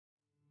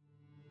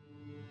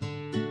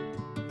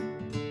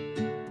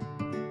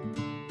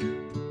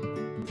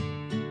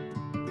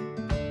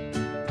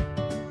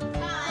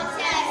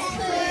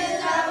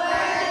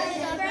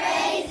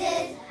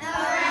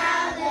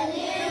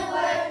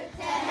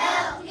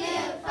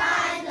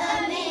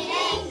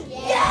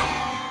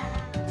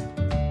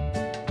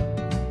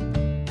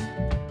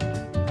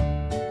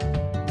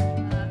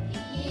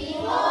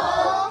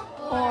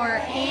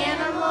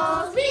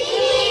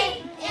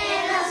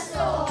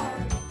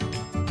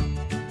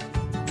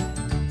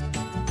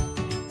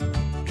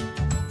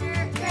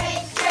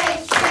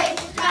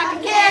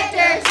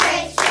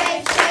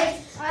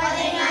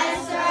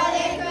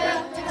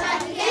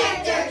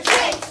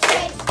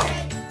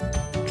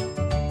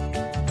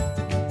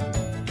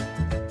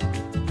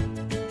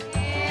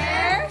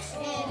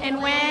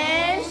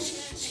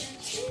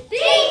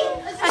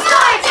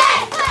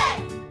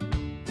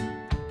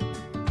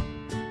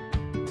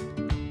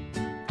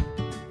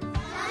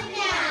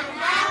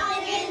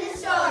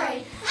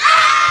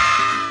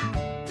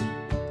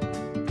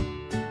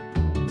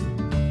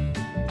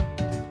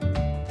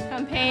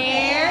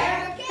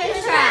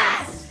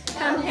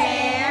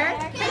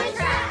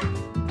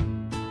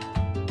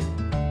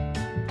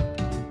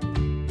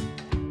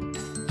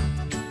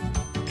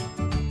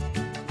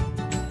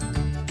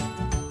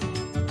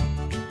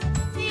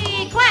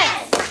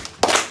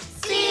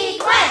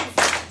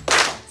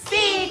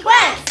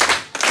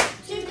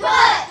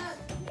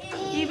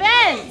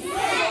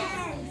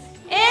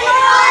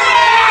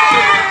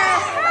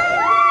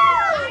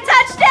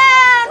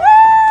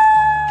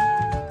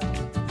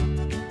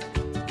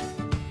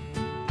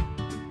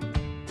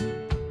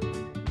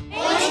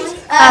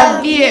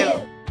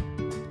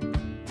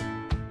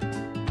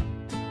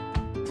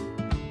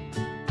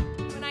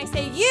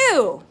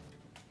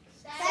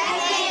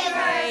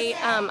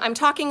I'm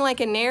talking like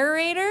a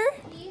narrator.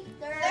 He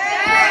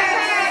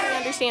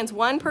understands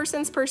one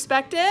person's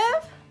perspective.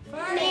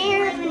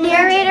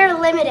 Narrator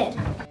limited.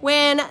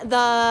 When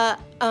the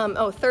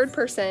third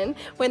person.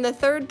 When the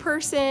third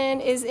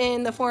person is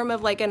in the form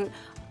of like an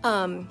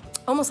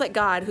almost like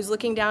God, who's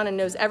looking down and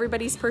knows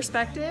everybody's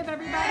perspective.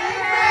 Everybody.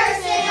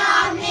 Person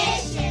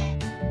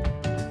omniscient.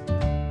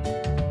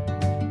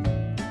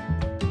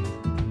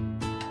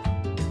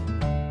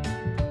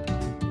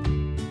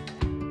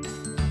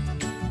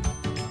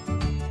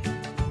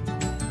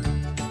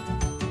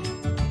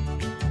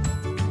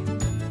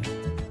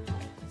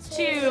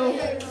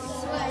 To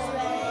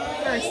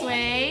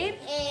persuade,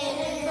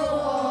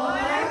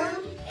 Inform,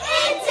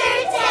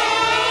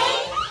 entertain,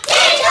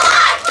 teach a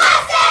hard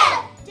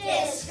concept,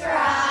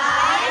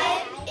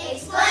 describe,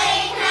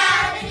 explain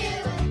how to do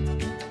it.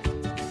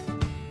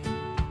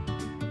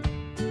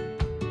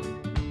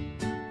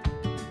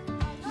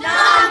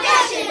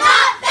 Non-fiction,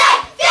 not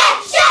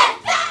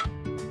fiction.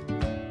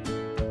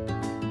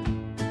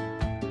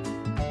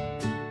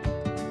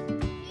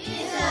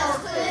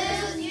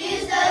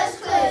 Use those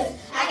clues.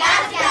 I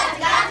got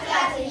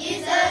to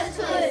use those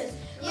clues.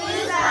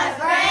 Use my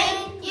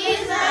brain,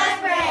 use my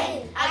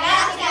brain. I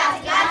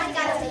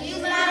got to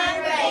use my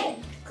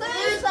brain.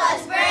 Clues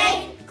plus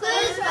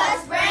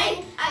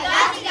brain, I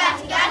got to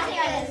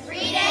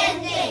read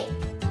and think.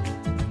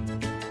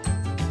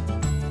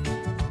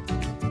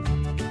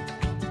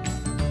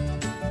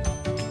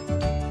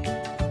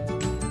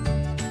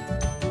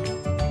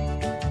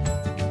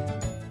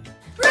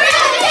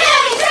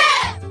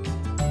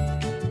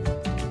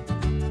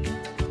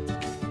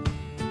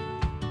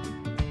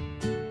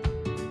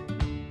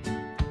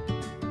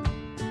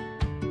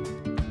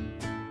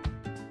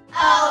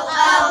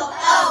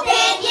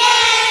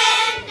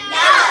 Opinion,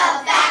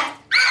 not a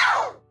fact.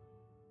 Ow!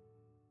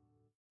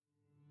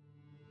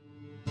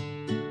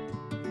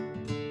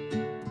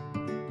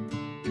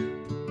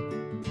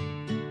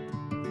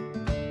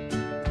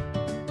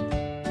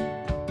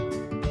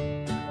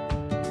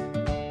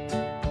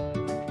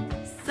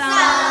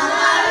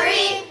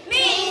 Summary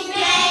means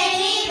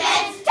main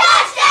events,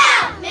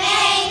 touchdown!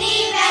 Main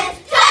events,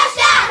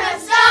 touchdown! From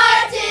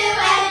start to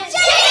end,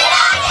 chicken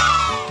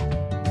nugget!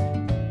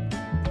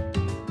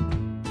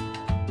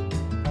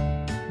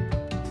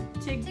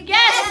 to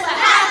guess What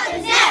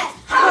happens next?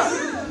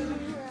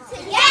 To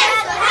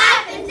guess what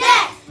happens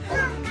next?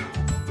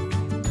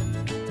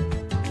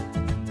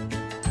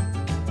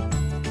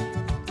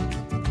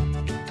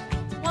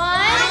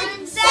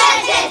 one,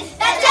 Sentence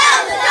that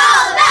tells us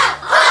all about.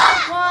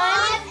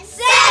 one.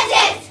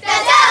 Sentence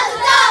that tells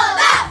us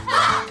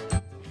all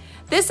about.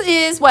 This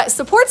is what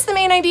supports the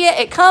main idea.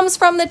 It comes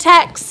from the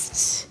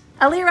text.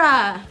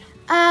 Alira.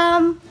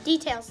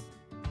 Details.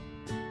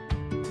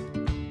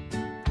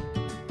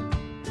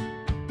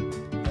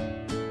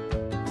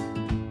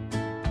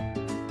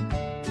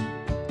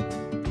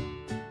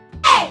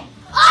 Hey,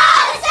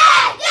 all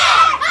set,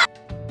 yeah!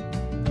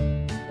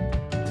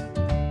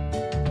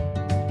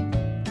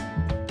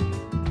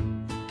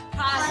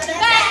 Cause and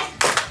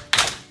effect.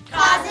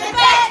 Cause and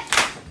effect.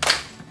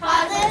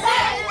 Cause and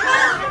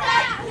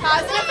effect.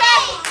 Cause and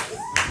effect.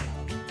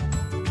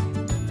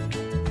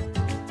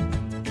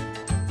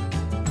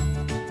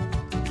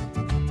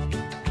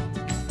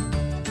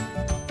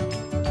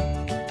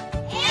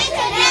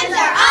 Antonyms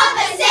are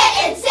opposite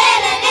and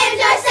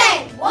synonyms are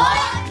same.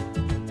 What?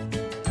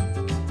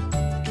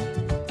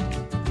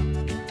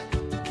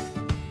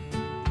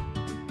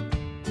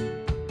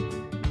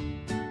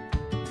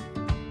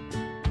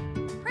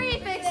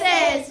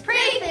 Prefixes,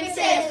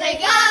 they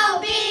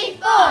go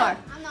before.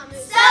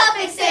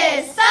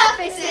 Suffixes,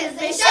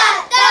 they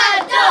shut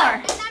the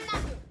door.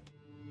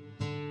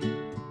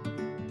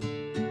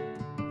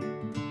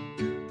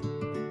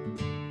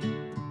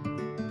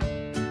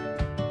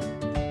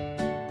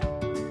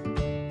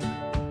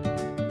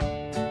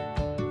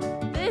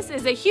 This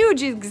is a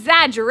huge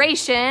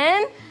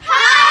exaggeration.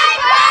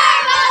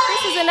 Hyperbole.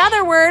 This is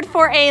another word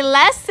for a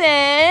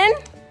lesson.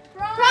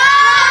 Proverb.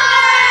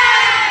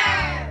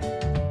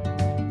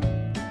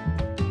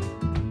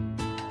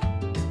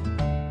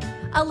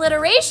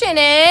 Alliteration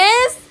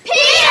is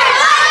Peter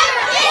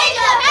Piper picked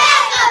a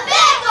bag of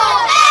pickle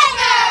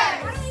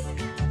peppers.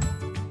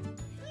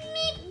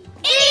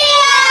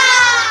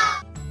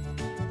 Idiot.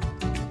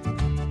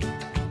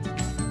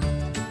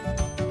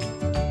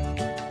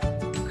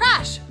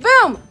 crash,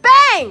 boom,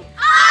 bang.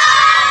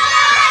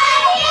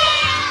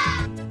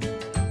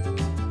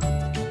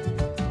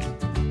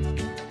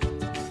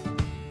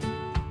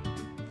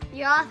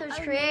 Your author's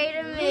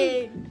creative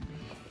mood.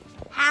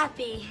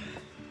 Happy,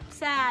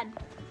 sad,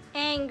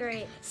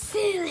 angry,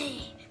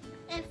 silly,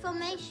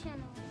 informational,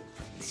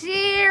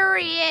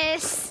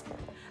 serious.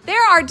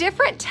 There are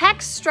different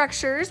text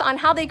structures on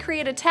how they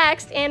create a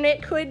text, and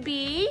it could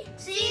be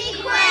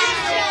Sequential,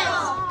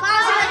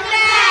 cause and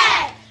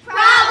effect,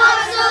 problem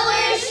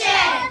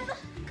solution,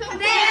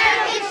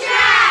 compare and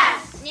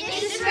contrast,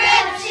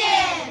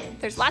 description,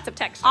 there's lots of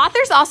text.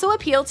 Authors also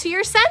appeal to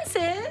your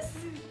senses.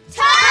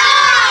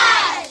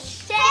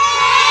 touch,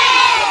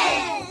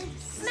 taste,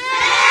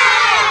 smell.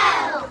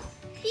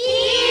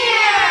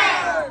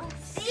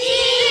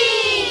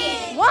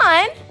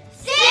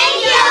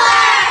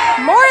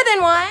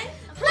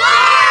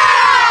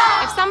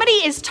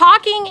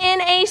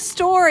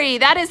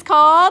 is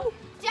called?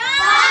 Dialogue!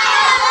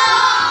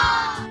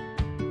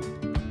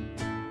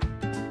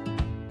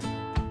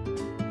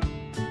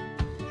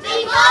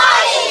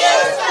 Before you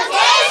use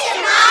quotation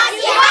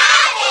marks, you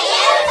have to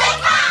use a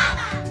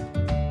comma.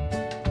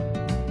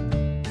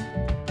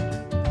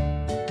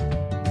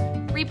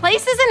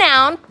 Replaces a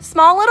noun,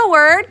 small little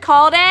word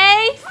called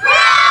a?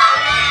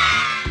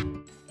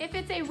 Pronoun! If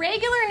it's a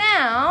regular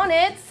noun,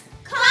 it's?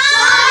 Common!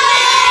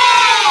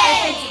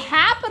 If it's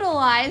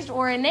capitalized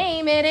or a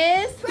name, it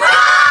is? Proper!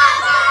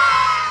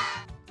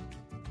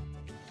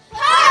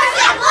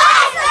 Person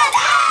place the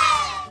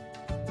name!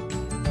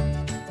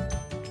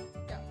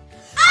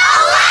 A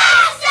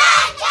word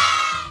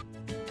sentence!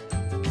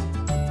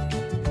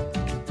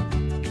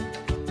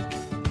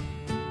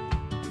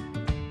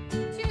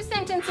 Two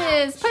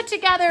sentences put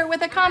together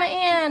with a comma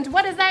and.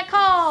 What is that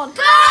called?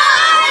 Colon!